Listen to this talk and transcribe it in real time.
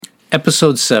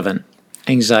Episode 7,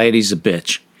 Anxiety's a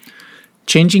Bitch.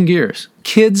 Changing gears,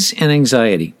 kids and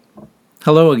anxiety.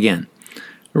 Hello again.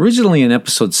 Originally in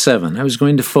Episode 7, I was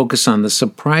going to focus on the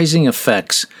surprising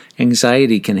effects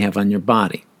anxiety can have on your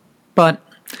body. But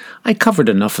I covered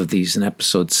enough of these in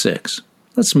Episode 6.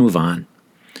 Let's move on.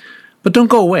 But don't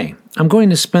go away. I'm going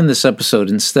to spend this episode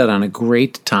instead on a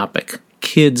great topic,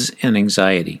 kids and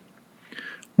anxiety.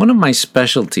 One of my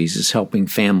specialties is helping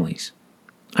families.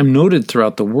 I'm noted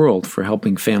throughout the world for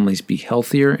helping families be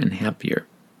healthier and happier.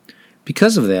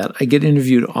 Because of that, I get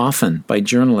interviewed often by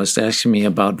journalists asking me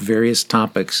about various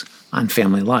topics on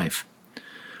family life.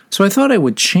 So I thought I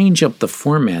would change up the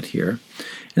format here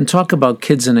and talk about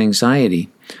kids and anxiety,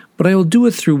 but I will do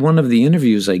it through one of the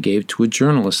interviews I gave to a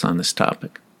journalist on this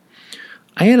topic.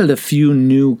 I added a few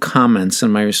new comments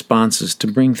in my responses to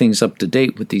bring things up to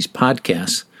date with these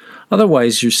podcasts.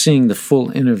 Otherwise, you're seeing the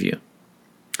full interview.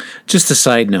 Just a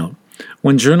side note,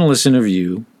 when journalists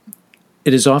interview,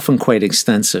 it is often quite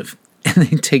extensive, and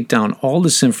they take down all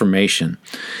this information,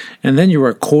 and then you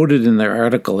are quoted in their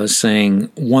article as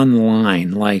saying one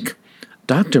line like,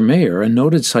 Dr. Mayer, a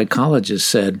noted psychologist,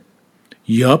 said,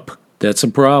 "Yup, that's a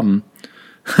problem."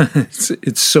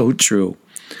 It's so true.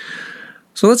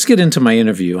 So let's get into my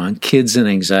interview on kids and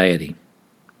anxiety.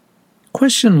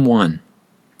 Question 1.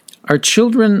 Are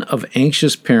children of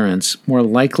anxious parents more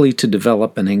likely to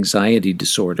develop an anxiety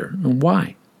disorder, and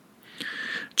why?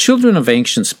 Children of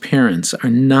anxious parents are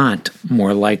not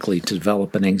more likely to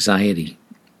develop an anxiety.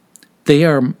 They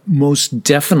are most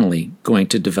definitely going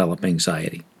to develop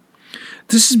anxiety.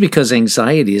 This is because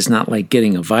anxiety is not like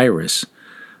getting a virus.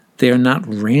 They are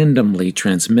not randomly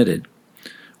transmitted.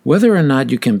 Whether or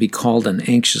not you can be called an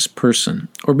anxious person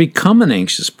or become an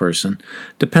anxious person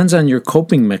depends on your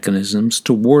coping mechanisms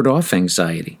to ward off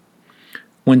anxiety.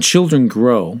 When children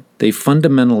grow, they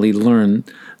fundamentally learn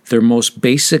their most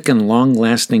basic and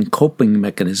long-lasting coping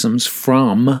mechanisms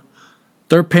from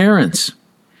their parents.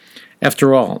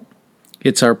 After all,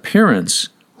 it's our parents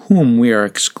whom we are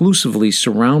exclusively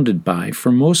surrounded by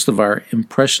for most of our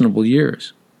impressionable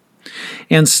years.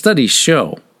 And studies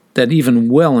show that even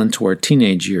well into our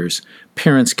teenage years,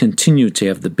 parents continue to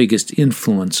have the biggest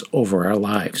influence over our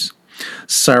lives.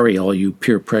 Sorry, all you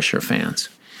peer pressure fans.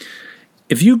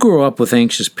 If you grow up with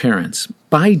anxious parents,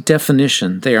 by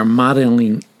definition, they are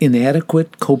modeling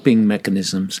inadequate coping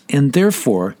mechanisms, and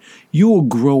therefore, you will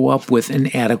grow up with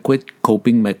inadequate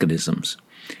coping mechanisms,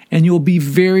 and you will be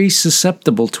very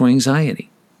susceptible to anxiety.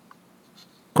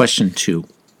 Question 2.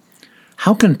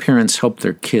 How can parents help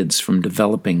their kids from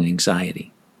developing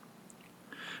anxiety?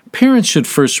 Parents should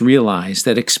first realize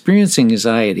that experiencing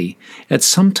anxiety at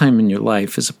some time in your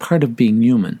life is a part of being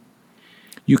human.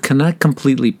 You cannot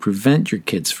completely prevent your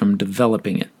kids from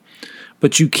developing it,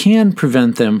 but you can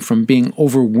prevent them from being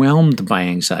overwhelmed by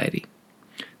anxiety.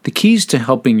 The keys to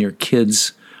helping your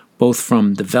kids both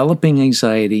from developing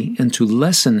anxiety and to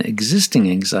lessen existing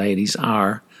anxieties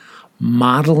are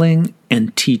modeling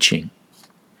and teaching.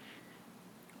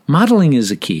 Modeling is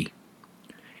a key.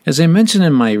 As I mentioned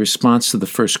in my response to the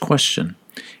first question,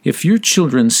 if your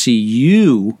children see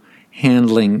you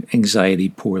handling anxiety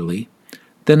poorly,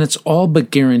 then it's all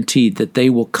but guaranteed that they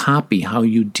will copy how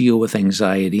you deal with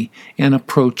anxiety and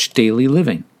approach daily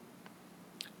living.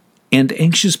 And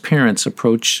anxious parents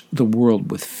approach the world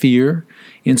with fear,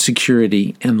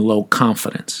 insecurity, and low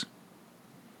confidence.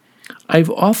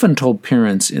 I've often told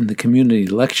parents in the community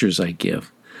lectures I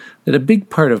give that a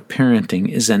big part of parenting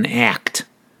is an act.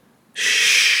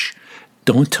 Shh,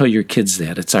 don't tell your kids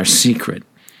that. It's our secret.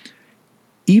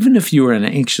 Even if you are an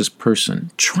anxious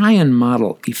person, try and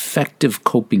model effective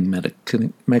coping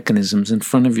mechanisms in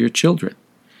front of your children.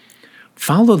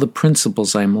 Follow the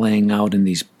principles I'm laying out in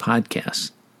these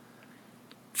podcasts.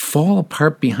 Fall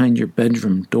apart behind your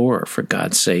bedroom door, for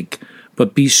God's sake,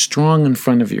 but be strong in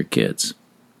front of your kids.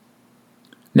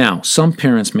 Now, some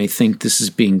parents may think this is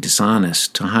being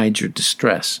dishonest to hide your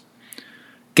distress.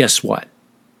 Guess what?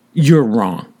 You're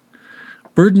wrong.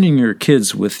 Burdening your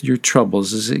kids with your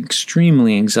troubles is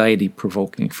extremely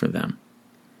anxiety-provoking for them.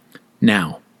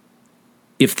 Now,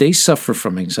 if they suffer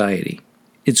from anxiety,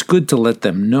 it's good to let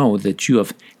them know that you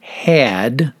have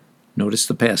had, notice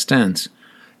the past tense,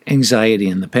 anxiety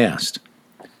in the past.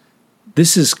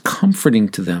 This is comforting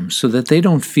to them so that they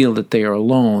don't feel that they are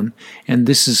alone and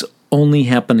this is only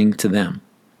happening to them.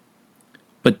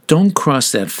 But don't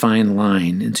cross that fine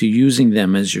line into using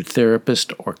them as your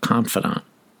therapist or confidant.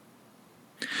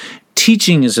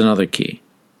 Teaching is another key.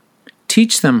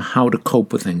 Teach them how to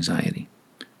cope with anxiety.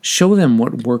 Show them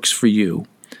what works for you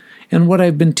and what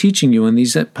I've been teaching you in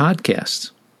these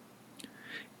podcasts.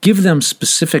 Give them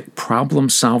specific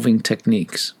problem-solving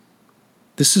techniques.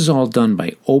 This is all done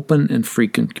by open and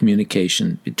frequent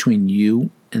communication between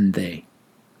you and they.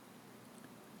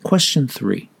 Question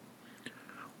 3.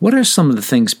 What are some of the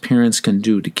things parents can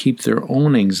do to keep their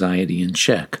own anxiety in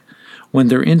check when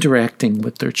they're interacting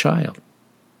with their child?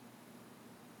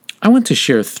 I want to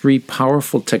share 3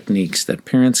 powerful techniques that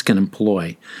parents can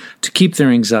employ to keep their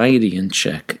anxiety in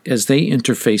check as they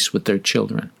interface with their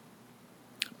children.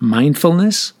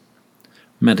 Mindfulness,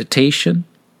 meditation,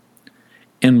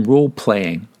 and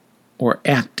role-playing, or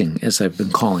acting as I've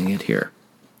been calling it here.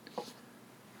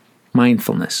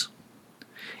 Mindfulness.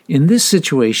 In this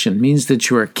situation means that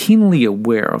you are keenly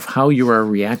aware of how you are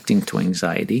reacting to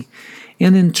anxiety,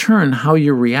 and in turn how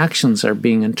your reactions are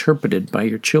being interpreted by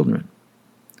your children.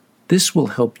 This will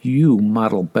help you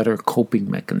model better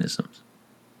coping mechanisms.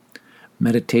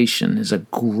 Meditation is a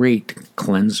great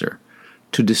cleanser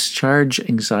to discharge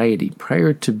anxiety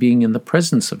prior to being in the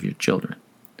presence of your children.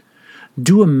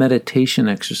 Do a meditation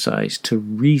exercise to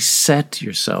reset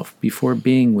yourself before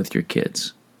being with your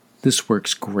kids. This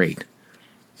works great.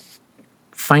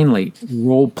 Finally,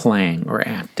 role-playing or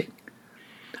acting.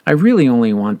 I really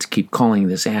only want to keep calling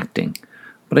this acting,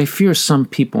 but I fear some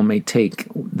people may take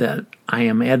that I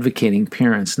am advocating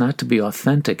parents not to be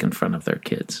authentic in front of their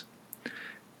kids.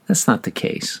 That's not the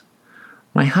case.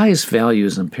 My highest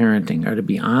values in parenting are to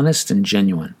be honest and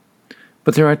genuine.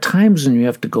 But there are times when you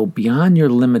have to go beyond your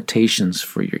limitations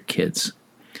for your kids.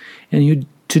 And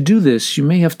to do this, you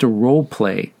may have to role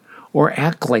play or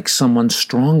act like someone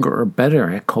stronger or better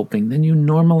at coping than you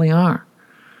normally are.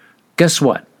 Guess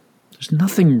what? There's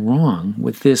nothing wrong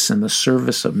with this in the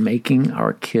service of making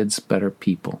our kids better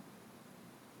people.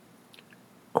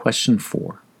 Question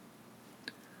 4.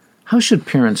 How should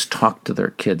parents talk to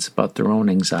their kids about their own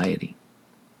anxiety?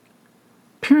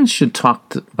 Parents should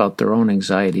talk about their own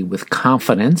anxiety with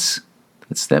confidence,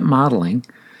 that's that modeling,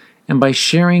 and by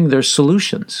sharing their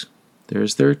solutions.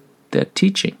 There's that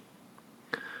teaching.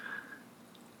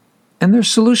 And their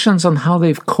solutions on how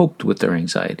they've coped with their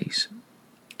anxieties.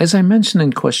 As I mentioned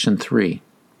in question 3,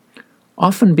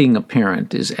 often being a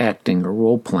parent is acting or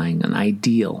role-playing an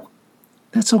ideal.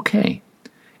 That's okay.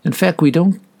 In fact, we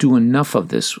don't do enough of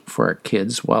this for our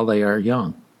kids while they are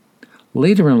young.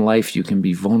 Later in life, you can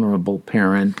be vulnerable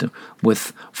parent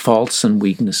with faults and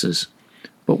weaknesses.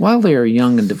 But while they are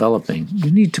young and developing, you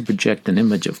need to project an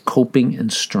image of coping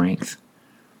and strength.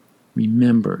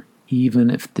 Remember, even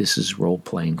if this is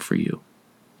role-playing for you.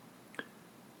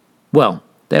 Well,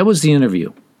 that was the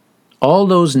interview. All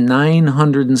those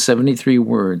 973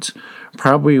 words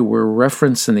probably were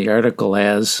referenced in the article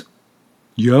as,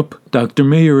 "Yup, Dr.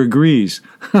 Mayer agrees."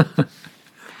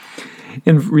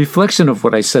 In reflection of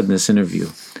what I said in this interview,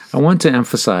 I want to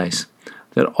emphasize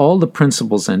that all the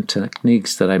principles and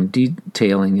techniques that I'm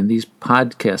detailing in these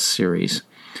podcast series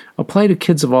apply to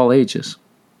kids of all ages.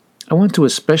 I want to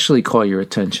especially call your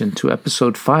attention to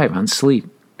episode 5 on sleep.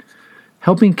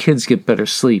 Helping kids get better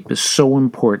sleep is so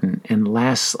important and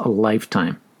lasts a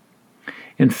lifetime.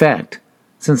 In fact,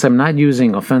 since I'm not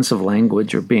using offensive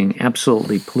language or being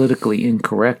absolutely politically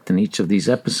incorrect in each of these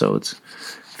episodes,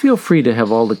 feel free to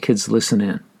have all the kids listen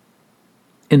in.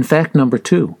 In fact, number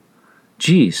 2,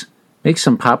 geez, make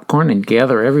some popcorn and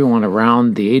gather everyone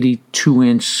around the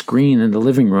 82-inch screen in the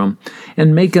living room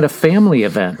and make it a family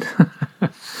event.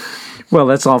 Well,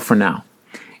 that's all for now.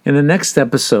 In the next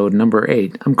episode, number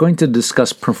 8, I'm going to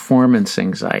discuss performance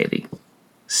anxiety.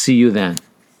 See you then.